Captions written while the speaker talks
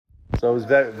So it was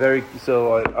very.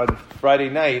 So on Friday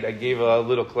night, I gave a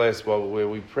little class where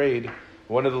we prayed.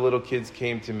 One of the little kids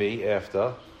came to me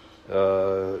after.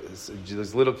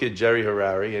 This little kid, Jerry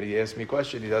Harari, and he asked me a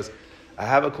question. He goes, I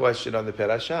have a question on the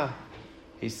Perashah.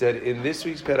 He said, in this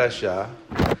week's Perashah,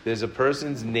 there's a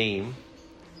person's name,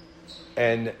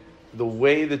 and the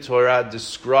way the Torah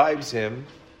describes him,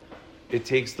 it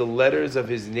takes the letters of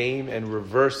his name and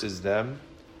reverses them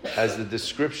as the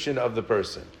description of the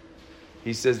person.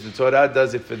 He says the Torah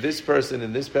does it for this person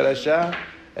in this Perashah,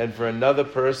 and for another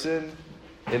person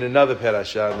in another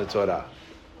Perashah in the Torah.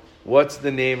 What's the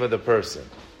name of the person?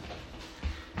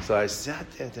 So I sat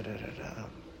there,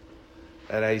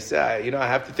 and I said, I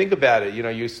have to think about it.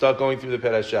 You start going through the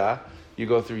Perashah, you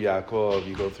go through Yaakov,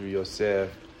 you go through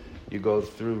Yosef, you go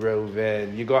through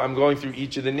Reuven, I'm going through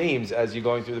each of the names as you're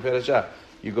going through the Perashah.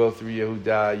 You go through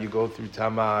Yehuda, you go through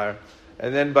Tamar,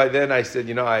 and then by then I said,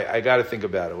 I got to think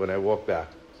about it when I walk back.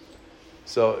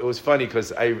 So it was funny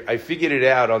because I figured it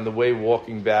out on the way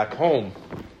walking back home.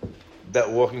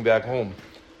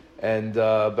 And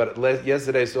but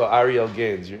yesterday I saw Ariel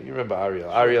Gaines. You remember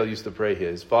Ariel? Ariel used to pray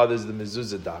here. His father's the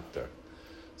mezuzah doctor.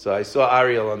 So I saw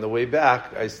Ariel on the way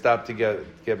back. I stopped to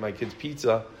get my kids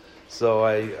pizza. So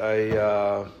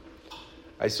I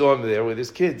saw him there with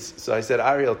his kids. So I said,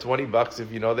 Ariel, $20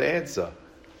 if you know the answer,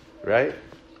 right?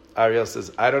 Ariel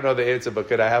says, I don't know the answer, but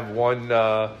could I have one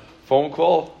phone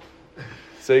call?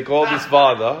 So he called his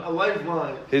father. A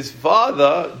lifeline. His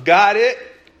father got it.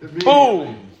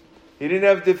 Boom. He didn't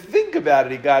have to think about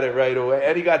it. He got it right away.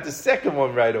 And he got the second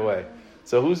one right away.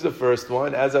 So who's the first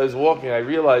one? As I was walking, I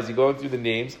realized you're going through the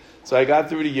names. So I got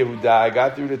through to Yehuda. I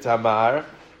got through to Tamar.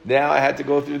 Now I had to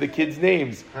go through the kids'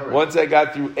 names. Right. Once I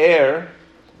got through Ayin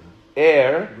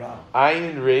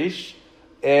Resh,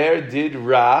 did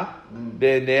Ra,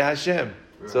 B'nei Hashem.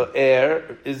 Right. So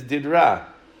is did Ra.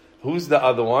 Who's the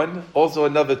other one? Also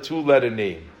another two-letter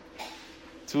name.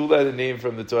 Two-letter name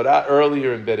from the Torah.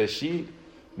 Earlier in Bereshit,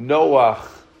 Noach,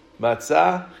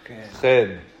 Matzah,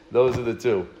 Chen. Those are the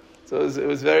two. So it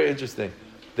was very interesting.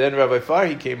 Then Rabbi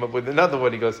Farhi came up with another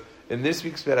one. He goes, in this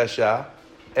week's Perashah,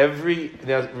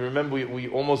 now remember we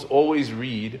almost always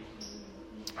read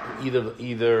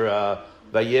either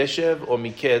Vayeshev or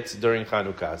Miketz during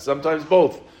Hanukah. Sometimes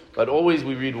both, but always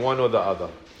we read one or the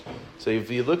other. So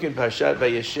if you look in Parshat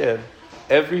Vayeshev,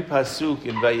 every pasuk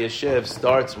in Vayeshev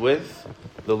starts with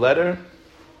the letter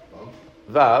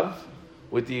Vav,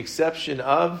 with the exception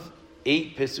of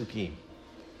 8 pesukim.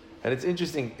 And it's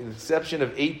interesting, the exception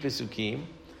of 8 pesukim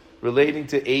relating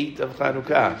to 8 of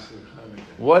Hanukah.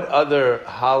 What other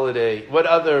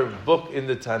book in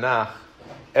the Tanakh,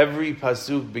 every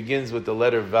pasuk begins with the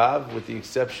letter Vav, with the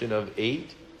exception of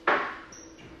 8?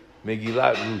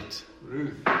 Megillat Ruth.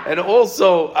 And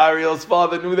also, Ariel's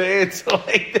father knew the answer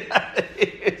like that.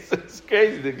 It's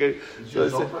crazy.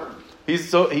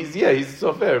 He's a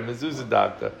sofer, mezuzah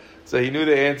doctor. So he knew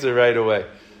the answer right away.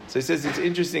 So he says it's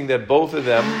interesting that both of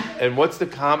them, and what's the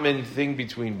common thing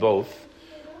between both?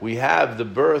 We have the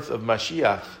birth of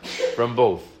Mashiach from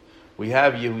both. We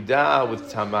have Yehuda with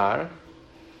Tamar,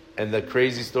 and the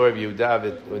crazy story of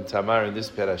Yehuda with Tamar in this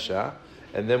Perashah.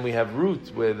 And then we have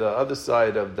Ruth, where the other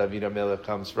side of David HaMelech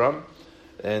comes from.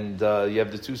 And you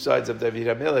have the two sides of David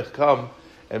HaMelech come,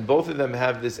 and both of them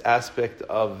have this aspect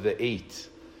of the 8.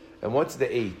 And what's the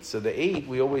 8? So the 8,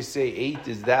 we always say 8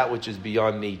 is that which is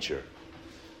beyond nature.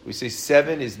 We say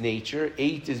 7 is nature,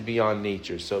 8 is beyond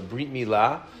nature. So Brit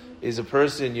Milah is a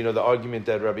person, the argument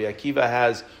that Rabbi Akiva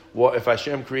has, well, if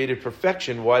Hashem created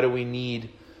perfection, why do we need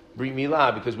Brit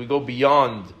Milah? Because we go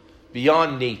beyond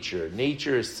nature.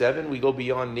 Nature is 7, we go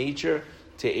beyond nature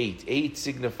to 8. 8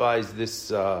 signifies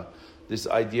this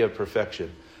idea of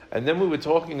perfection. And then we were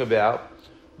talking about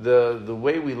the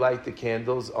way we light the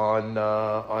candles on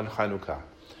Hanukah.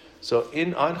 So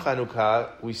on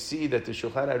Hanukah, we see that the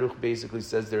Shulchan Aruch basically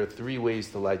says there are 3 ways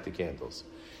to light the candles.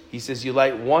 He says you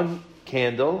light one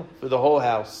candle for the whole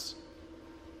house.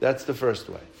 That's the first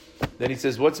way. Then he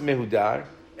says, what's mehudar?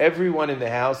 Everyone in the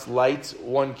house lights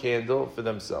one candle for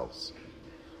themselves.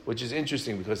 Which is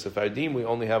interesting because if Ardim, we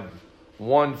only have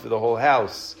one for the whole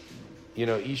house.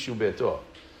 Ishu beto.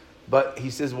 But he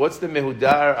says, what's the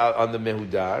mehudar on the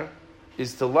mehudar?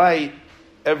 Is to light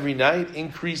every night,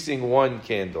 increasing one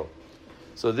candle.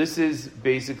 So this is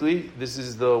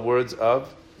the words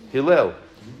of Hillel.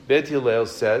 Bet Hillel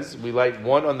says, we light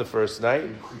one on the first night,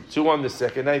 2 on the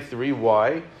second night, 3.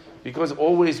 Why? Because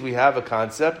always we have a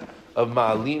concept of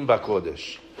Ma'alim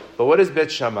Bakodesh. But what does Bet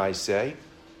Shamai say?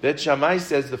 Bet Shamai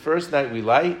says the first night we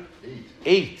light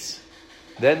 8.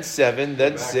 Then 7,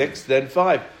 then 6, then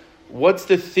 5. What's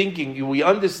the thinking? We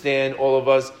understand, all of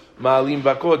us, ma'alim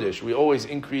ba'kodesh. We always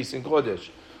increase in kodesh.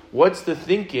 What's the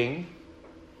thinking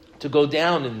to go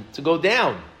down and to go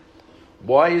down?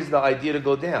 Why is the idea to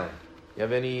go down? You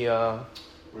have any? Well,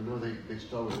 no, they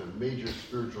start with a major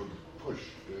spiritual push.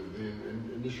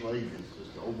 The initial aim is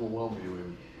just to overwhelm you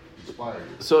and inspire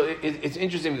you. So it's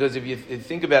interesting because if you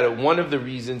think about it, one of the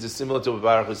reasons is similar to what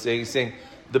Baruch was saying. He's saying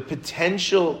the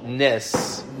potential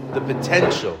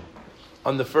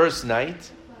on the first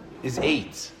night is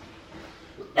 8.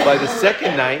 By the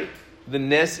second night, the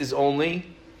ness is only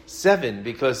 7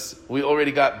 because we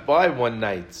already got by one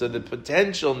night. So the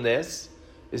potential ness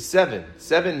is 7.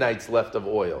 7 nights left of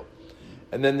oil.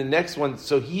 And then the next one,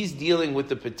 so he's dealing with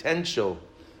the potential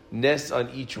ness on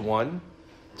each one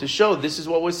to show this is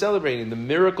what we're celebrating. The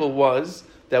miracle was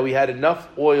that we had enough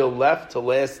oil left to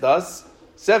last us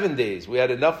 7 days. We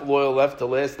had enough oil left to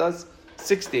last us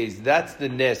 6 days. That's the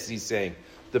ness, he's saying.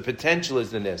 The potential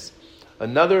is the ness.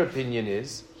 Another opinion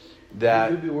is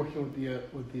that... You'd be working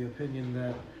with the opinion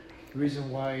that the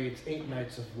reason why it's 8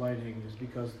 nights of lighting is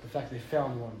because the fact they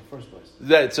found one in the first place.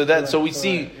 So we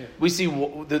see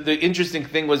the interesting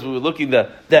thing was we were looking that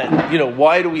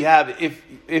why do we have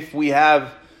if we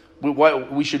have why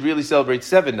we should really celebrate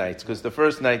 7 nights because the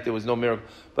first night there was no miracle.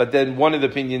 But then one of the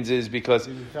opinions is because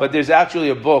there's actually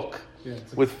a book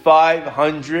with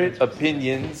 500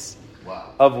 opinions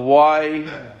of why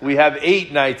we have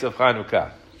 8 nights of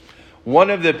Hanukah. One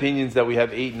of the opinions that we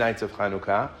have 8 nights of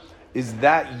Hanukah is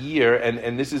that year,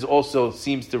 and this is also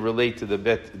seems to relate to the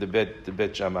Bet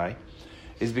Shamai,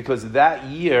 is because that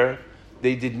year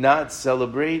they did not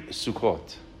celebrate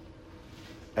Sukkot,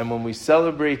 and when we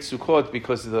celebrate Sukkot,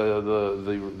 because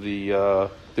the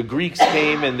Greeks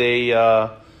came and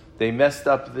they messed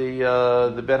up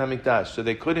the Bet Hamikdash, so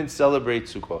they couldn't celebrate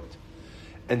Sukkot.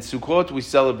 And Sukkot we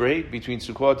celebrate between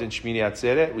Sukkot and Shmini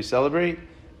Atzeret. We celebrate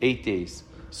 8 days.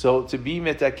 So to be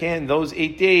metaken, those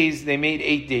 8 days, they made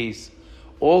 8 days.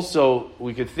 Also,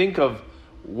 we could think of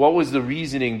what was the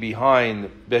reasoning behind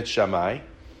Bet Shamai.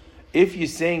 If you're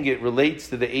saying it relates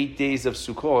to the 8 days of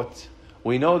Sukkot,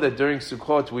 we know that during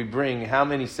Sukkot we bring how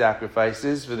many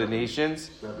sacrifices for the nations?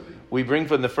 70. We bring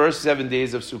from the first 7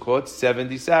 days of Sukkot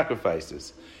 70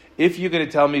 sacrifices. If you're going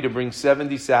to tell me to bring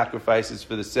 70 sacrifices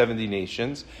for the 70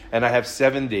 nations, and I have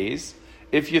 7 days,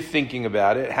 if you're thinking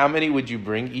about it, how many would you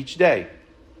bring each day?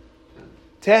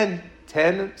 10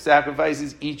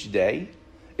 sacrifices each day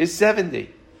is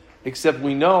 70. Except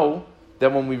we know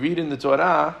that when we read in the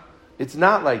Torah, it's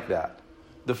not like that.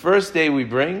 The first day we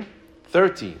bring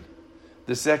 13.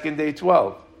 The second day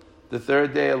 12. The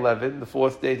third day 11. The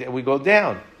fourth day, and we go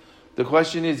down. The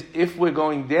question is, if we're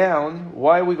going down,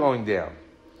 why are we going down?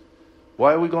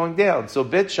 Why are we going down? So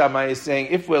Bet Shammai is saying,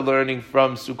 if we're learning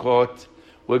from Sukkot,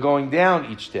 we're going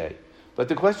down each day. But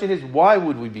the question is, why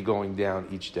would we be going down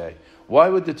each day? Why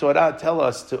would the Torah tell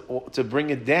us to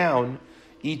bring it down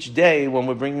each day when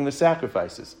we're bringing the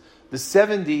sacrifices? The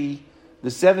 70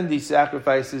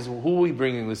 sacrifices, who are we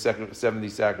bringing the 70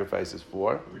 sacrifices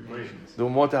for? The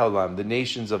Umot HaOlam, the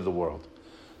nations of the world.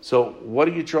 So what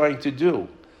are you trying to do?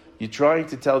 You're trying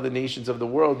to tell the nations of the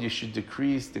world you should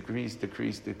decrease,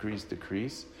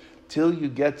 till you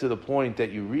get to the point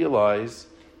that you realize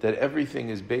that everything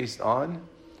is based on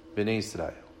Bnei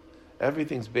Israel.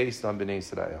 Everything's based on Bnei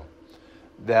Israel.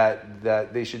 That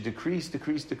they should decrease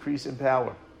in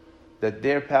power. That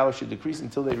their power should decrease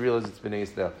until they realize it's Bnei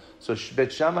Israel. So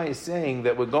Bet Shammai is saying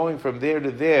that we're going from there to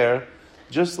there,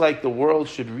 just like the world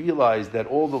should realize that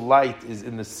all the light is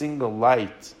in the single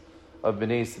light of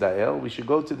Bnei Israel. We should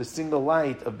go to the single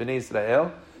light of Bnei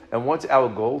Israel. And what's our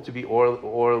goal? To be Or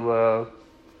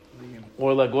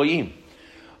Lagoyim.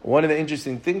 One of the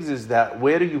interesting things is that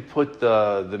where do you put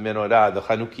the menorah, the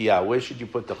Hanukah? Where should you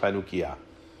put the Hanukah?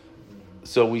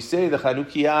 So we say the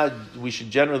Hanukah, we should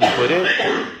generally put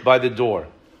it by the door.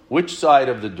 Which side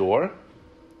of the door?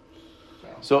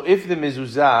 So if the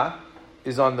mezuzah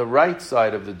is on the right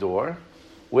side of the door,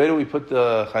 where do we put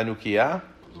the Hanukah?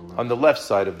 On the left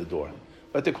side of the door.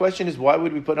 But the question is, why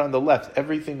would we put it on the left?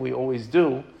 Everything we always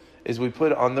do is we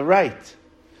put it on the right.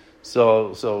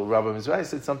 So Rabbi Mizrahi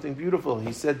said something beautiful.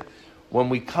 He said, when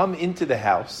we come into the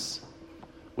house,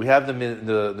 we have the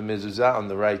mezuzah on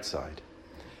the right side.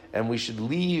 And we should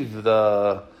leave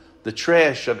the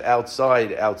trash of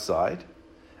outside,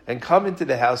 and come into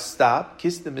the house, stop,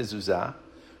 kiss the mezuzah,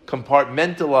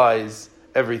 compartmentalize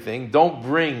everything, don't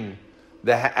bring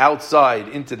the outside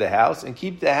into the house, and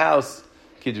keep the house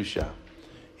kiddusha.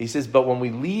 He says, but when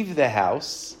we leave the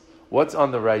house, what's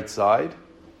on the right side?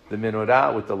 The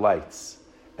menorah with the lights.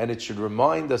 And it should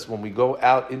remind us when we go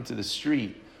out into the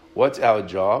street, what's our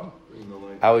job?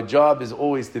 Our job is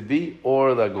always to be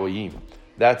Or Lagoyim.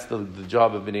 That's the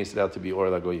job of Bnei Yisrael, to be Or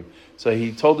LaGoyim. So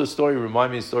he told a story,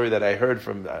 remind me of a story that I heard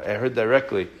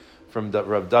directly from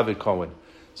Rav David Cohen.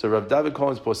 So Rav David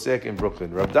Cohen's posek in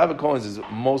Brooklyn. Rav David Cohen is the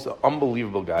most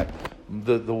unbelievable guy.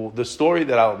 The story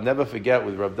that I'll never forget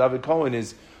with Rav David Cohen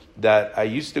is that I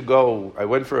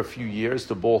went for a few years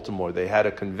to Baltimore. They had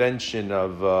a convention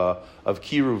of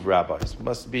Kiruv rabbis.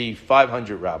 Must be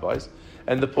 500 rabbis.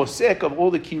 And the posek of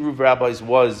all the Kiruv rabbis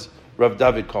was Rav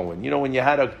David Cohen. When you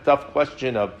had a tough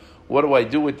question of, what do I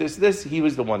do with this, he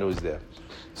was the one who was there.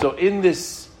 So in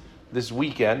this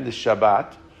weekend, this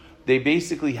Shabbat, they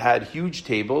basically had huge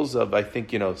tables of, I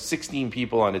think, 16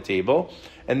 people on a table.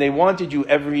 And they wanted you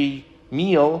every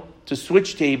meal to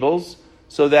switch tables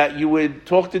so that you would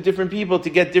talk to different people to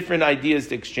get different ideas,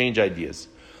 to exchange ideas.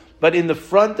 But in the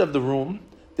front of the room,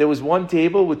 there was one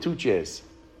table with 2 chairs.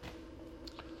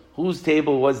 Whose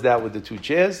table was that with the 2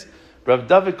 chairs? Rav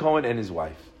David Cohen and his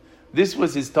wife. This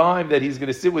was his time that he's going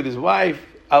to sit with his wife.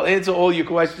 I'll answer all your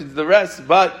questions, the rest,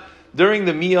 but during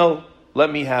the meal,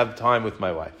 let me have time with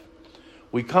my wife.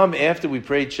 We come after we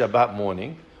prayed Shabbat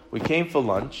morning. We came for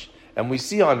lunch, and we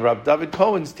see on Rav David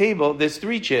Cohen's table, there's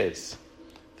 3 chairs.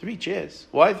 3 chairs.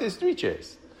 Why there's 3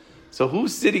 chairs? So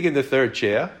who's sitting in the 3rd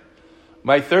chair?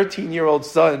 My 13-year-old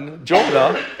son,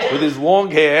 Jonah, with his long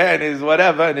hair and his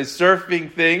whatever, and his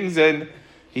surfing things, and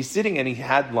he's sitting and he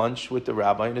had lunch with the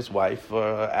rabbi and his wife for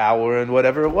an hour and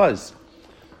whatever it was.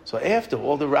 So after,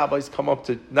 all the rabbis come up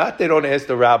to, they don't ask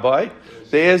the rabbi,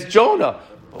 they ask Jonah,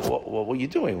 what were you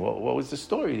doing? What was the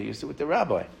story that you sit with the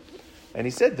rabbi? And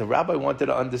he said the rabbi wanted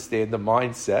to understand the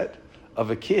mindset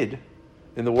of a kid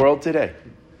in the world today.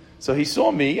 So he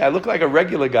saw me, I look like a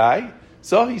regular guy,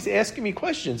 so he's asking me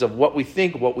questions of what we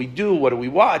think, what we do, what do we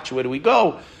watch, where do we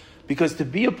go? Because to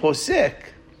be a posek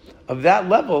of that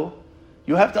level,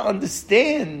 you have to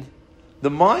understand the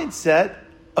mindset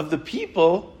of the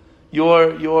people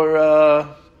you're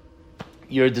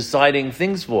deciding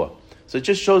things for. So it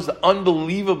just shows the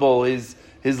unbelievable his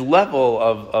level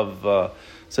of.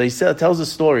 So he tells a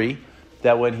story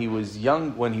that when he was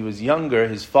younger,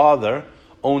 his father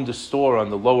owned a store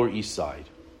on the Lower East Side,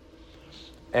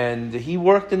 and he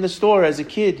worked in the store as a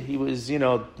kid. He was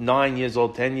 9 years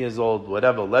old, 10 years old,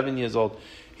 whatever, 11 years old.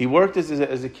 He worked as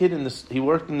a kid he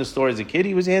worked in the store as a kid.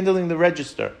 He was handling the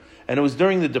register, and it was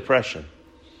during the Depression.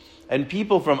 And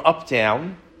people from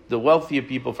uptown, the wealthier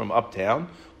people from uptown,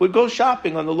 would go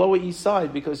shopping on the Lower East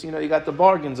Side because you got the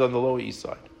bargains on the Lower East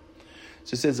Side.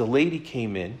 So it says a lady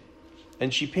came in,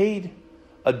 and she paid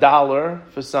 $1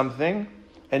 for something,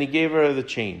 and he gave her the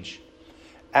change.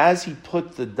 As he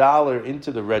put the $1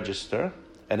 into the register,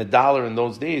 and $1 in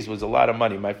those days was a lot of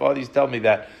money. My father used to tell me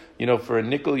that for a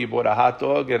nickel you bought a hot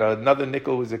dog, and another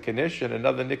nickel was a knish, and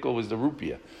another nickel was the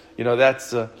rupiah.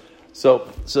 That's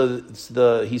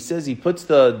he says he puts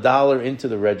the $1 into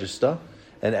the register,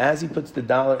 and as he puts the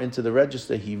 $1 into the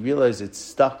register, he realizes it's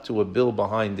stuck to a bill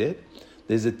behind it.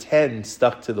 There's a 10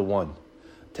 stuck to the 1.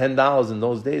 $10 in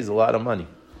those days is a lot of money.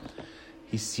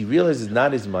 He realizes it's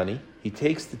not his money. He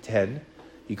takes the 10,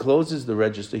 he closes the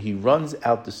register, he runs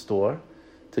out the store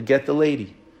to get the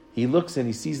lady. He looks and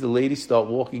he sees the lady start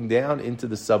walking down into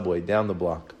the subway, down the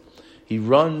block. He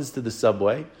runs to the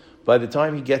subway. By the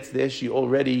time he gets there, she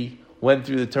already went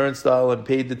through the turnstile and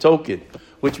paid the token,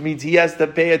 which means he has to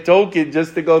pay a token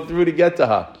just to go through to get to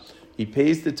her. He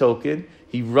pays the token.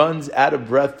 He runs out of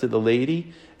breath to the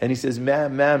lady, and he says,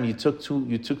 "Ma'am, you took too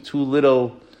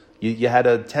little. You had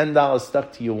a $10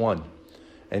 stuck to your 1."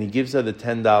 And he gives her the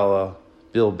 $10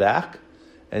 bill back.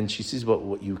 And she says,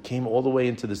 what, you came all the way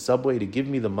into the subway to give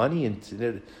me the money and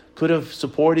could have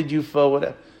supported you for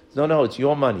whatever. No, it's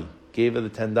your money. Gave her the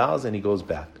 $10 and he goes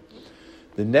back.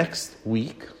 The next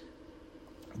week,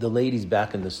 the lady's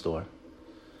back in the store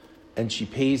and she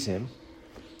pays him.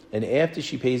 And after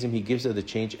she pays him, he gives her the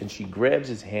change and she grabs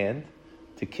his hand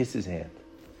to kiss his hand.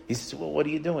 He says, well, what are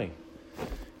you doing?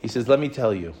 He says, let me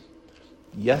tell you.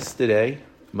 Yesterday,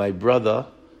 my brother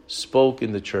spoke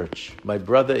in the church. My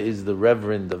brother is the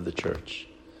reverend of the church.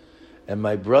 And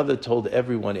my brother told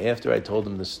everyone after I told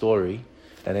him the story,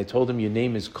 and I told him your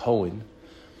name is Cohen,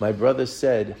 my brother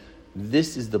said,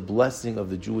 this is the blessing of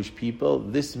the Jewish people.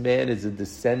 This man is a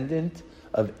descendant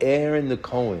of Aaron the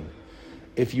Cohen.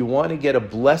 If you want to get a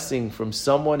blessing from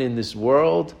someone in this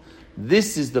world,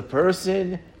 this is the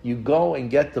person you go and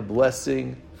get the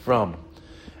blessing from.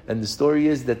 And the story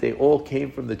is that they all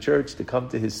came from the church to come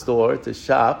to his store, to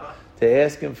shop, to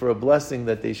ask him for a blessing,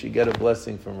 that they should get a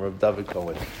blessing from Rav David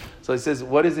Cohen. So he says,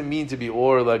 what does it mean to be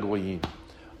Or LaGoyim?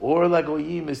 Or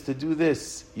LaGoyim is to do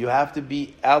this. You have to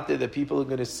be out there that people are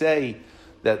going to say,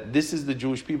 that this is the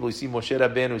Jewish people. You see Moshe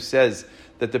Rabbeinu says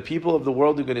that the people of the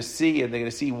world are going to see, and they're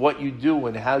going to see what you do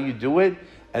and how you do it,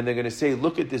 and they're going to say,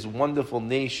 look at this wonderful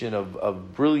nation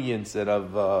of brilliance and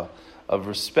of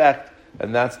respect,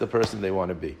 and that's the person they want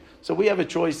to be. So we have a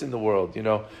choice in the world.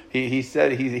 He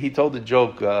said he told a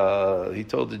joke. Ariel.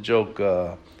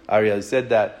 He said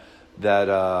that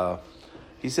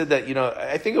he said that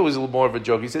I think it was a little more of a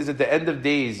joke. He says at the end of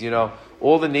days,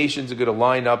 all the nations are going to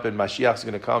line up and Mashiach's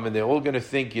going to come, and they're all going to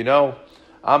think,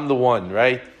 I'm the one,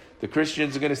 right? The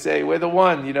Christians are going to say, we're the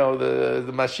one.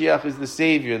 The Mashiach is the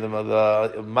savior.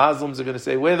 The Muslims are going to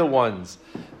say, we're the ones.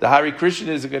 The Hare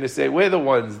Krishnas are going to say, we're the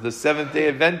ones. The Seventh-day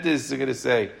Adventists are going to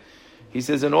say. He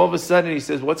says, and all of a sudden, he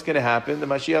says, what's going to happen? The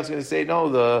Mashiach's going to say, no,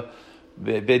 the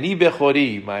Beni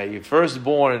Bechori, my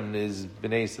firstborn is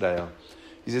Bnei Israel.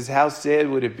 He says, how sad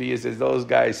would it be? He says, those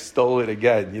guys stole it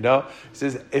again, He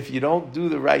says, if you don't do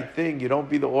the right thing, you don't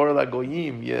be the Or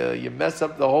LaGoyim, you mess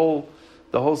up the whole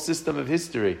system of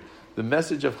history. The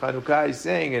message of Hanukah is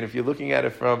saying, and if you're looking at it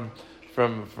from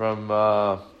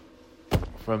Bet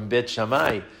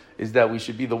Shamai, is that we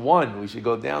should be the one. We should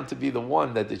go down to be the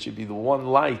one, that it should be the one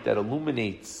light that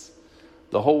illuminates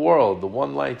the whole world. The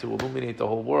one light to illuminate the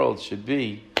whole world should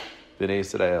be Bnei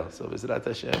Israel. So B'ezrat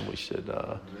Hashem, we should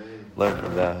learn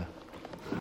from that.